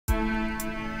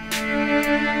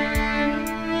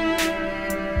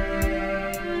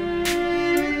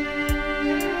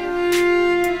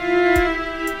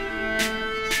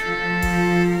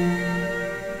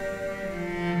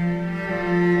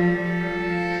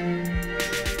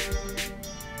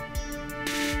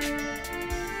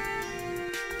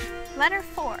Letter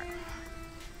 4.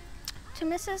 To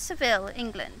Mrs. Saville,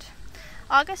 England,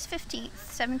 August 15th,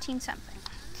 17-something.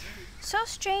 So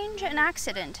strange an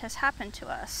accident has happened to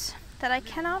us that I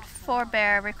cannot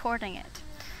forbear recording it,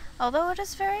 although it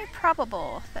is very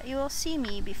probable that you will see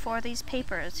me before these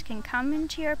papers can come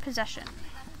into your possession.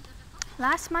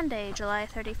 Last Monday, July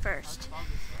 31st,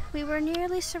 we were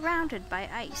nearly surrounded by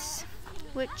ice,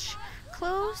 which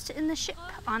closed in the ship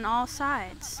on all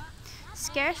sides,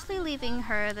 scarcely leaving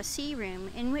her the sea room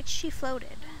in which she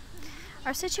floated.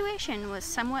 Our situation was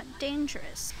somewhat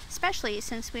dangerous, especially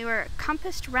since we were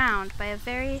compassed round by a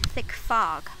very thick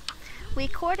fog. We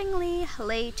accordingly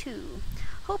lay to,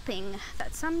 hoping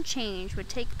that some change would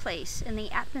take place in the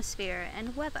atmosphere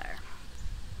and weather.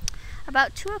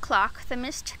 About 2 o'clock the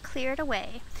mist cleared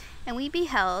away, and we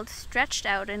beheld, stretched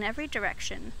out in every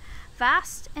direction,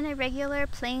 vast and irregular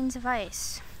plains of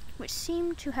ice, which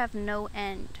seemed to have no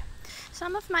end.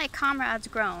 Some of my comrades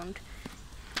groaned,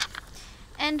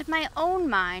 and my own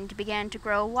mind began to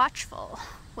grow watchful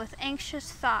with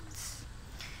anxious thoughts,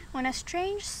 when a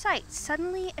strange sight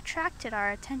suddenly attracted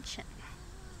our attention,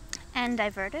 and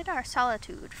diverted our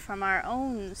solitude from our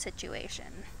own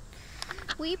situation.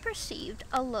 We perceived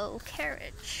a low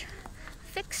carriage,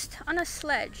 fixed on a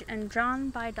sledge and drawn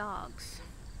by dogs,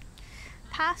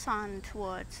 pass on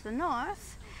towards the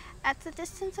north. At the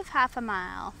distance of half a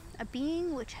mile, a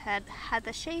being which had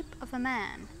the shape of a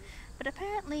man, but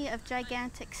apparently of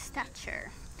gigantic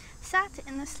stature, sat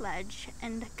in the sledge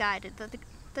and guided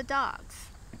the dogs.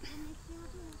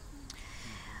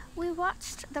 We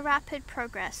watched the rapid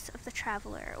progress of the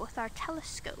traveler with our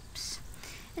telescopes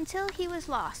until he was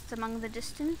lost among the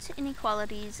distant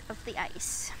inequalities of the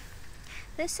ice.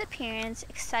 This appearance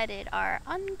excited our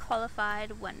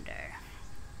unqualified wonder.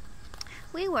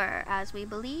 We were, as we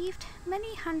believed,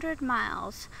 many hundred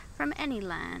miles from any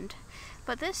land,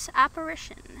 but this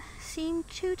apparition seemed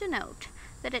to denote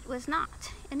that it was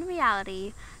not, in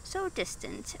reality, so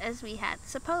distant as we had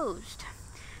supposed.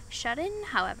 Shut in,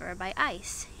 however, by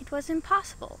ice, it was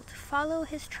impossible to follow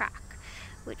his track,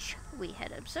 which we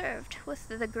had observed with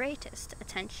the greatest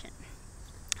attention.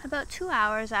 About 2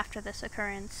 hours after this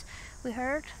occurrence, we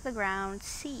heard the ground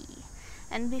sea,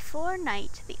 and before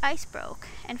night the ice broke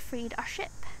and freed our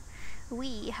ship.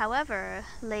 We, however,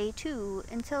 lay to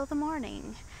until the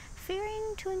morning,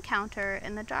 fearing to encounter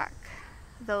in the dark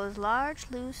those large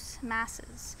loose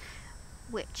masses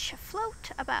which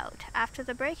float about after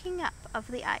the breaking up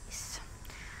of the ice.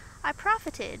 I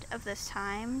profited of this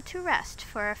time to rest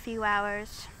for a few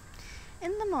hours.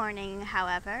 In the morning,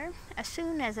 however, as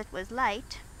soon as it was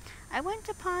light, I went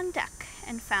upon deck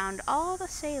and found all the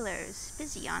sailors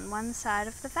busy on one side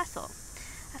of the vessel,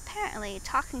 apparently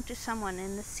talking to someone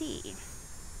in the sea.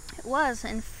 It was,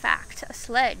 in fact, a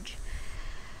sledge,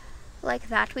 like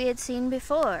that we had seen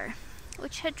before,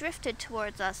 which had drifted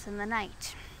towards us in the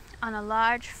night, on a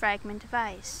large fragment of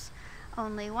ice.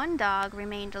 Only one dog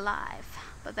remained alive,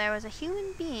 but there was a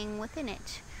human being within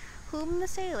it, whom the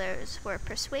sailors were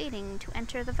persuading to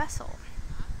enter the vessel.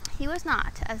 He was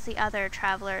not, as the other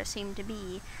traveler seemed to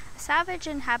be, a savage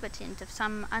inhabitant of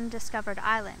some undiscovered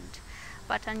island,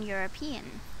 but an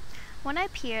European. When I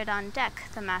peered on deck,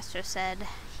 the master said,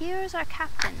 "Here is our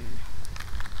captain,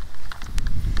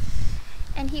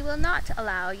 and he will not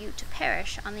allow you to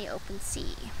perish on the open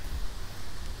sea."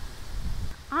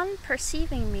 On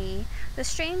perceiving me, the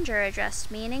stranger addressed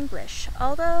me in English,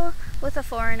 although with a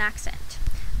foreign accent.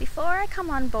 "Before I come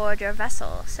on board your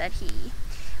vessel," said he,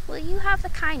 "will you have the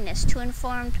kindness to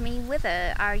inform me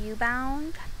whither are you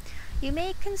bound?" You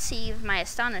may conceive my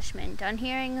astonishment on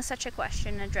hearing such a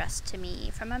question addressed to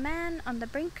me from a man on the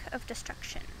brink of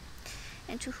destruction,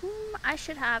 and to whom I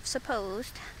should have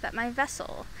supposed that my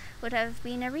vessel would have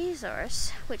been a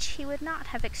resource which he would not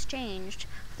have exchanged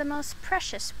for the most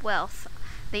precious wealth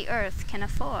the earth can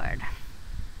afford.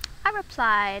 I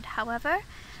replied, however,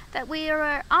 that we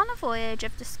were on a voyage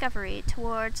of discovery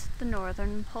towards the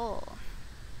northern pole.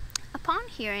 Upon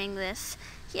hearing this,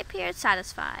 he appeared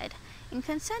satisfied, and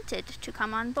consented to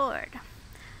come on board.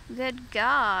 Good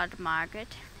God,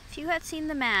 Margaret, if you had seen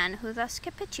the man who thus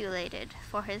capitulated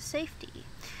for his safety,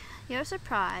 your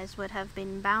surprise would have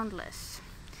been boundless.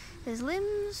 His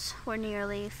limbs were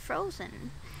nearly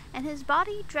frozen, and his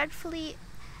body dreadfully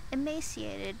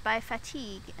emaciated by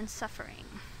fatigue and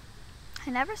suffering. I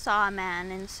never saw a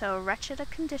man in so wretched a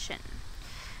condition.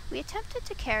 We attempted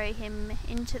to carry him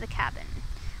into the cabin,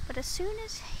 but as soon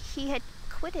as he had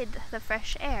quitted the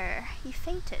fresh air, he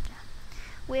fainted.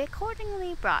 We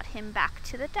accordingly brought him back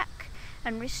to the deck,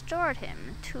 and restored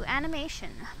him to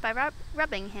animation by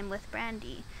rubbing him with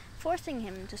brandy, forcing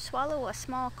him to swallow a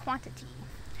small quantity.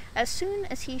 As soon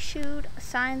as he shewed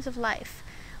signs of life,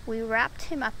 we wrapped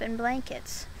him up in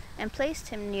blankets and placed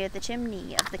him near the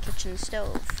chimney of the kitchen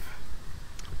stove.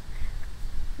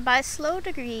 By slow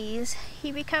degrees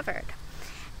he recovered,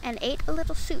 and ate a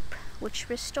little soup, which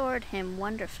restored him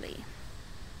wonderfully.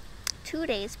 2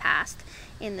 days passed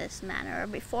in this manner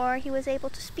before he was able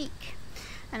to speak,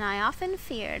 and I often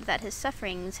feared that his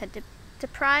sufferings had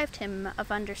deprived him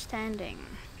of understanding.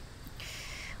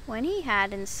 When he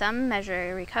had in some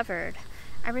measure recovered,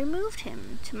 I removed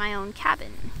him to my own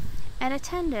cabin, and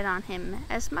attended on him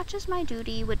as much as my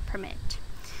duty would permit.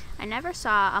 I never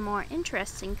saw a more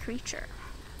interesting creature.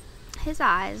 His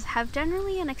eyes have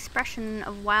generally an expression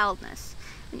of wildness,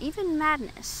 and even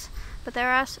madness, but there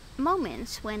are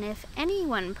moments when if any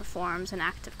one performs an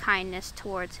act of kindness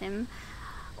towards him,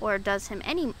 or does him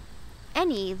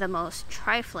any the most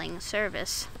trifling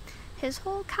service, his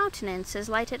whole countenance is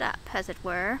lighted up, as it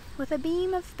were, with a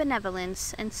beam of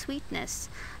benevolence and sweetness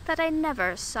that I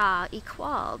never saw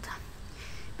equalled.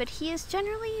 But he is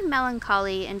generally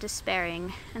melancholy and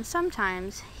despairing, and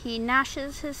sometimes he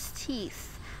gnashes his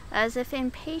teeth, as if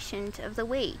impatient of the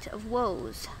weight of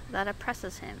woes that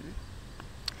oppresses him.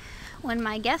 When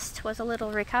my guest was a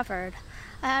little recovered,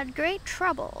 I had great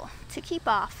trouble to keep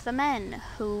off the men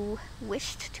who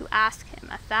wished to ask him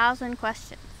 1,000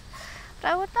 questions, but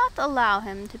I would not allow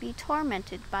him to be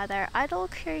tormented by their idle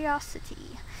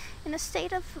curiosity, in a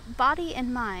state of body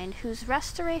and mind whose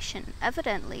restoration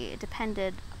evidently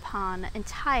depended upon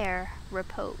entire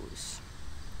repose.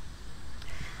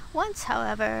 Once,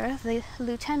 however, the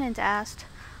lieutenant asked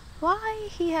why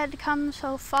he had come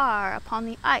so far upon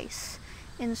the ice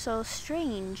in so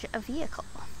strange a vehicle.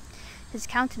 His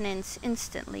countenance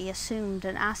instantly assumed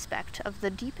an aspect of the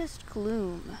deepest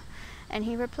gloom, and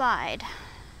he replied,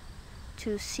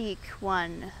 "To seek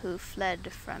one who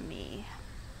fled from me."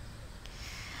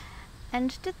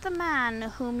 "And did the man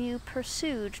whom you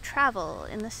pursued travel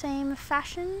in the same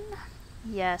fashion?"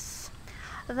 "Yes."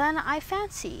 "Then I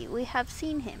fancy we have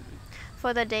seen him,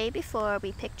 for the day before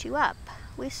we picked you up,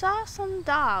 we saw some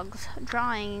dogs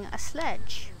drawing a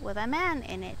sledge with a man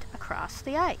in it across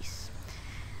the ice."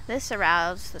 This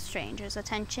aroused the stranger's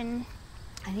attention,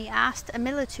 and he asked a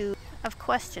multitude of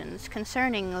questions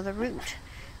concerning the route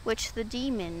which the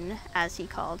demon, as he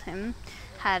called him,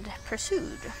 had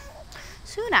pursued.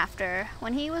 Soon after,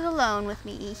 when he was alone with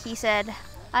me, he said,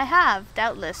 "I have,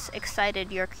 doubtless,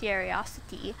 excited your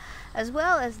curiosity, as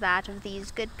well as that of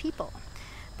these good people,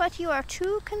 but you are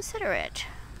too considerate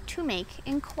to make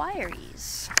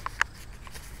inquiries.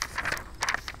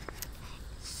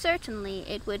 Certainly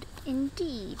it would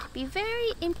indeed be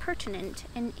very impertinent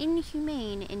and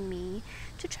inhumane in me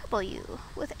to trouble you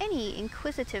with any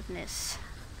inquisitiveness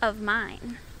of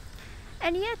mine,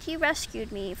 and yet you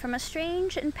rescued me from a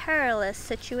strange and perilous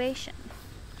situation.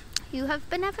 You have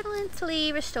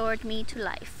benevolently restored me to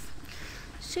life."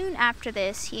 Soon after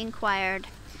this he inquired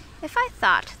if I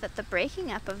thought that the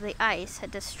breaking up of the ice had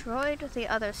destroyed the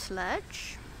other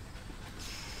sledge.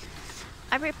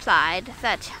 I replied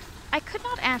that I could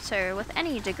not answer with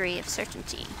any degree of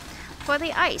certainty, for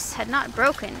the ice had not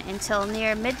broken until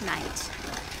near midnight,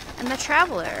 and the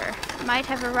traveler might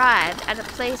have arrived at a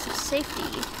place of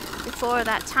safety before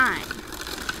that time.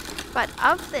 But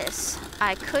of this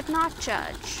I could not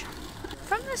judge.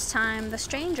 From this time the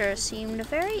stranger seemed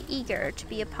very eager to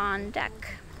be upon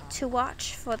deck, to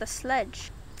watch for the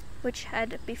sledge which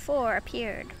had before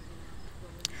appeared.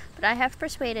 But I have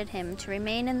persuaded him to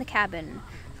remain in the cabin,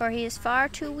 for he is far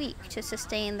too weak to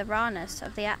sustain the rawness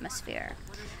of the atmosphere.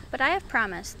 But I have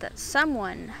promised that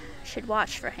someone should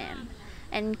watch for him,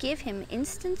 and give him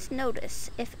instant notice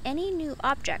if any new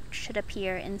object should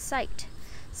appear in sight.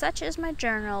 Such is my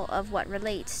journal of what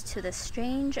relates to this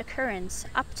strange occurrence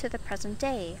up to the present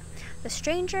day. The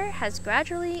stranger has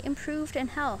gradually improved in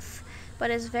health,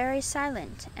 but is very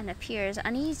silent, and appears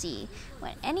uneasy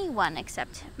when any one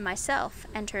except myself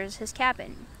enters his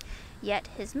cabin. Yet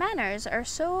his manners are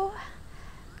so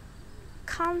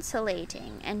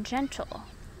conciliating and gentle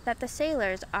that the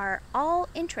sailors are all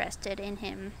interested in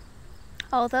him,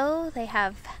 although they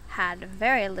have had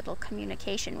very little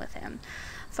communication with him.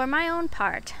 For my own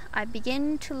part, I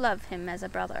begin to love him as a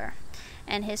brother,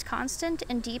 and his constant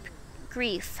and deep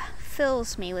grief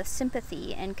fills me with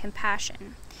sympathy and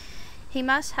compassion. He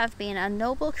must have been a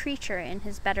noble creature in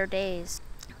his better days,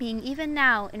 being even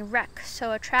now in wreck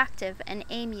so attractive and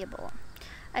amiable.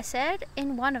 I said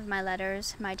in one of my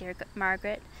letters, my dear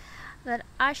Margaret, that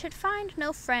I should find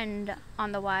no friend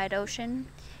on the wide ocean,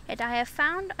 yet I have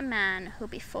found a man who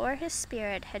before his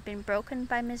spirit had been broken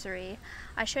by misery,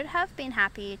 I should have been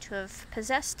happy to have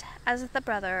possessed as the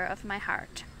brother of my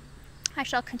heart. I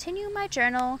shall continue my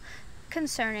journal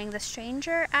concerning the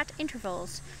stranger at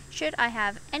intervals, should I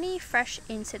have any fresh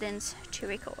incidents to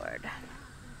record.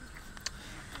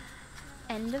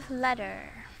 End of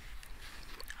letter.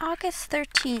 August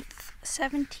 13th,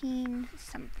 17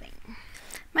 something.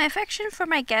 My affection for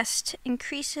my guest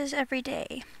increases every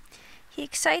day. He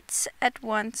excites at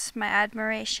once my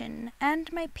admiration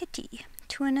and my pity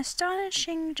to an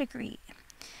astonishing degree.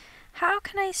 How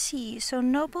can I see so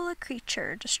noble a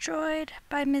creature destroyed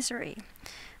by misery,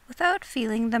 without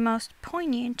feeling the most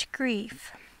poignant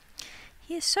grief?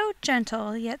 He is so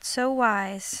gentle, yet so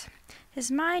wise. His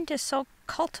mind is so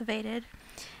cultivated,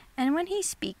 and when he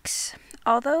speaks,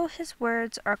 although his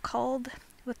words are culled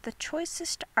with the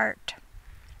choicest art,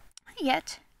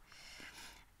 yet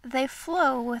they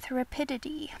flow with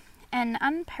rapidity and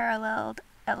unparalleled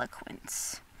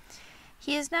eloquence.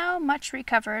 He is now much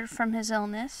recovered from his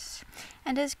illness,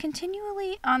 and is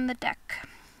continually on the deck,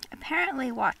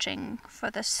 apparently watching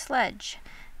for the sledge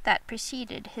that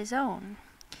preceded his own.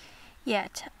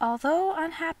 Yet, although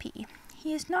unhappy,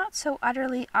 he is not so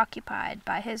utterly occupied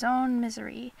by his own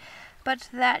misery, but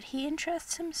that he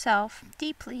interests himself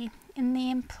deeply in the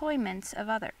employments of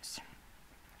others.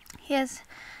 He has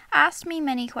asked me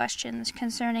many questions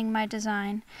concerning my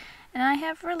design, and I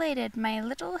have related my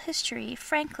little history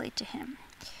frankly to him.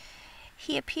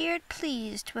 He appeared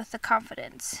pleased with the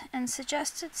confidence, and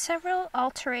suggested several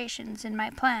alterations in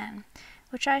my plan,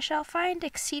 which I shall find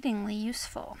exceedingly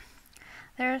useful.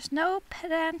 There is no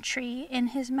pedantry in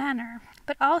his manner,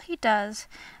 but all he does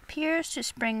appears to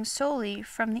spring solely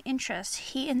from the interest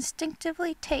he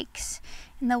instinctively takes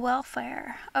in the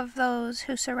welfare of those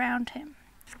who surround him.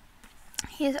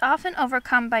 He is often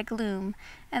overcome by gloom,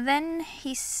 and then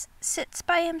he sits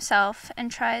by himself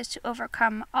and tries to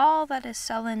overcome all that is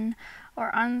sullen or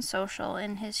unsocial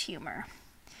in his humor.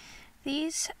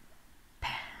 These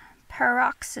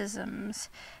paroxysms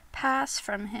pass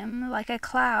from him like a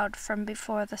cloud from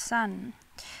before the sun,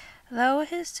 though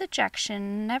his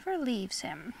dejection never leaves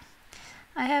him.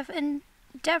 I have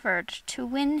endeavored to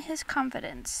win his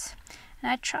confidence,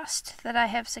 and I trust that I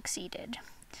have succeeded.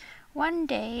 One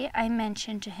day I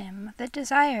mentioned to him the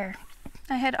desire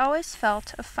I had always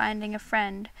felt of finding a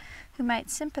friend who might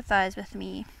sympathize with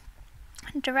me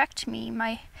and direct me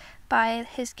by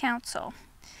his counsel.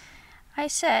 I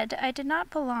said I did not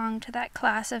belong to that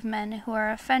class of men who are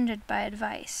offended by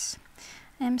advice.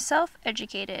 I am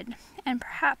self-educated, and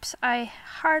perhaps I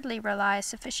hardly rely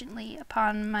sufficiently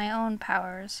upon my own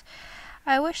powers.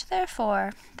 I wish,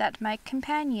 therefore, that my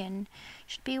companion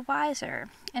should be wiser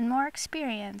and more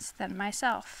experienced than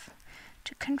myself,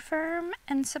 to confirm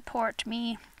and support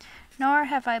me, nor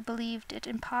have I believed it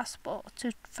impossible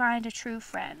to find a true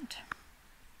friend.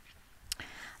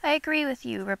 I agree with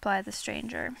you, replied the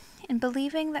stranger, in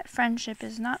believing that friendship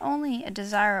is not only a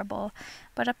desirable,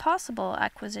 but a possible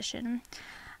acquisition.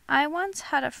 I once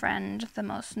had a friend, the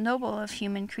most noble of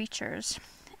human creatures,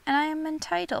 and I am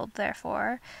entitled,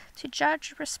 therefore, to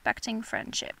judge respecting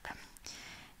friendship.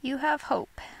 You have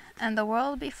hope, and the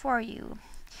world before you,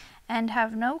 and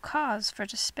have no cause for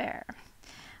despair.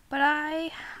 But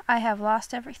I have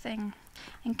lost everything,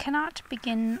 and cannot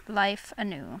begin life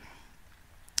anew.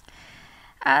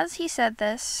 As he said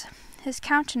this, his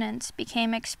countenance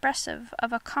became expressive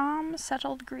of a calm,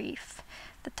 settled grief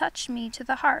that touched me to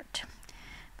the heart,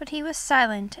 but he was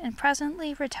silent and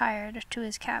presently retired to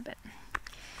his cabin.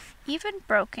 Even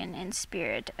broken in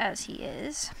spirit as he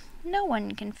is, no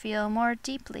one can feel more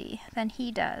deeply than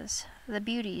he does the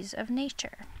beauties of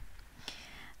nature.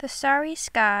 The starry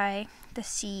sky, the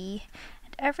sea,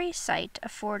 and every sight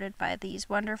afforded by these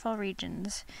wonderful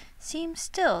regions seem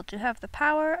still to have the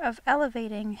power of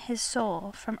elevating his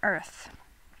soul from earth.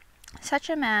 Such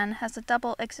a man has a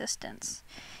double existence.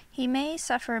 He may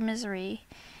suffer misery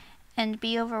and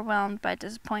be overwhelmed by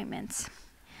disappointments,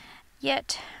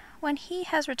 yet when he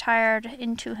has retired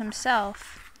into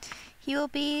himself, he will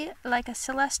be like a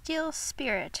celestial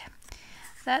spirit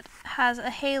that has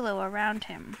a halo around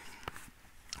him,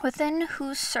 within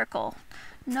whose circle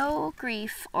no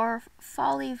grief or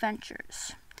folly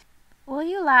ventures. Will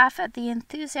you laugh at the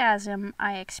enthusiasm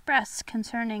I express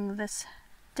concerning this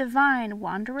divine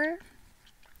wanderer?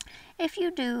 If you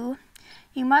do,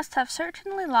 you must have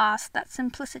certainly lost that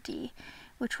simplicity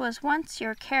which was once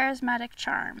your charismatic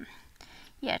charm.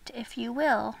 Yet, if you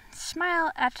will,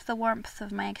 smile at the warmth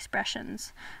of my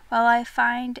expressions, while I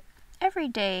find every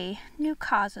day new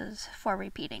causes for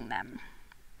repeating them.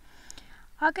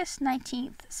 August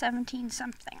 19th, 17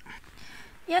 something.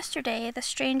 Yesterday the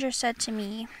stranger said to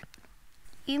me,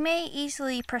 "You may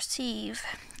easily perceive,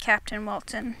 Captain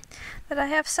Walton, that I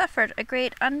have suffered a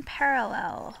great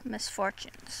unparalleled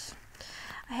misfortunes.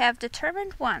 I have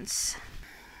determined once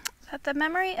that the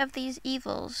memory of these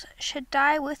evils should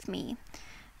die with me,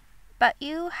 but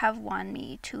you have won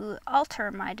me to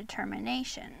alter my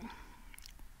determination.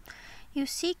 You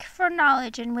seek for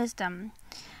knowledge and wisdom,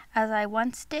 as I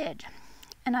once did,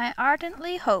 and I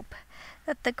ardently hope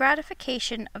that the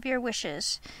gratification of your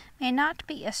wishes may not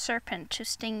be a serpent to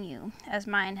sting you, as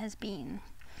mine has been.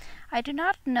 I do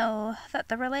not know that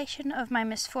the relation of my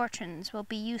misfortunes will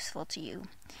be useful to you,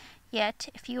 yet,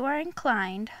 if you are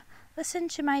inclined, listen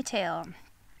to my tale.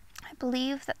 I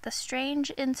believe that the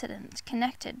strange incidents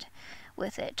connected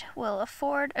with it will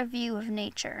afford a view of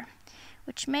nature,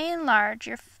 which may enlarge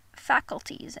your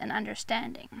faculties and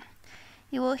understanding.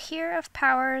 You will hear of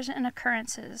powers and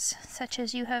occurrences such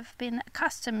as you have been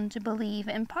accustomed to believe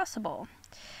impossible,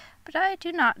 but I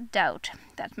do not doubt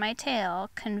that my tale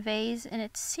conveys in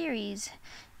its series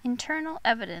internal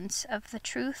evidence of the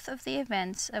truth of the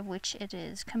events of which it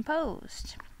is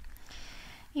composed.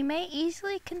 You may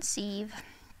easily conceive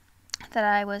that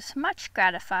I was much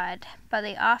gratified by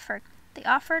the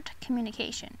offered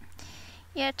communication,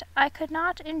 yet I could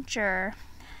not endure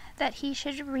that he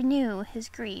should renew his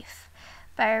grief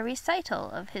by a recital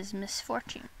of his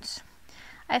misfortunes.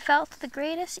 I felt the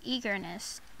greatest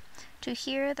eagerness to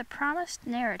hear the promised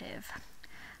narrative,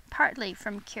 partly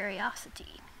from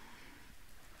curiosity,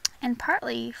 and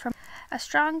partly from a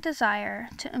strong desire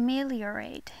to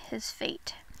ameliorate his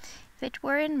fate, if it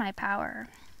were in my power.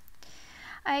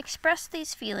 I expressed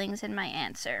these feelings in my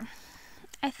answer.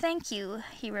 "I thank you,"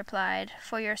 he replied,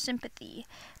 "for your sympathy,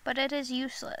 but it is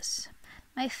useless.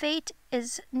 My fate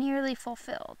is nearly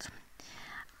fulfilled.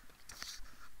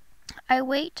 I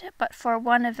wait but for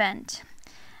one event,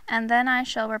 and then I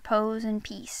shall repose in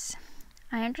peace.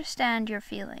 I understand your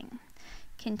feeling,"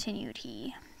 continued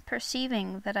he,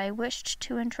 perceiving that I wished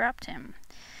to interrupt him,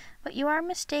 "but you are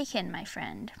mistaken, my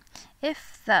friend.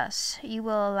 If thus you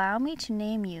will allow me to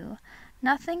name you,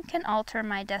 nothing can alter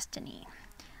my destiny.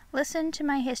 Listen to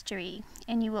my history,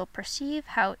 and you will perceive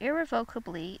how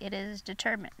irrevocably it is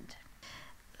determined."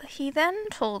 He then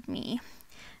told me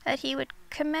that he would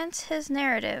commence his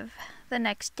narrative the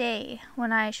next day,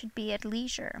 when I should be at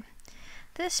leisure.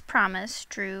 This promise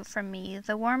drew from me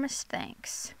the warmest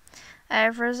thanks. I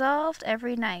have resolved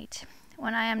every night,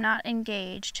 when I am not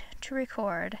engaged, to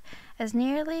record, as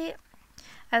nearly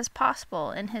as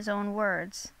possible in his own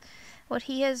words, what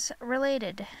he has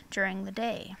related during the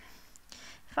day.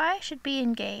 If I should be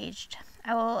engaged,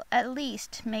 I will at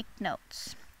least make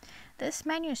notes. This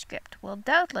manuscript will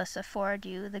doubtless afford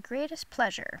you the greatest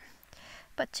pleasure,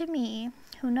 but to me,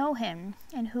 who know him,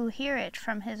 and who hear it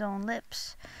from his own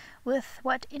lips, with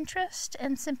what interest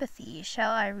and sympathy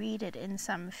shall I read it in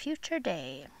some future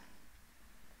day.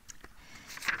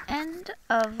 End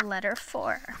of Letter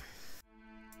 4.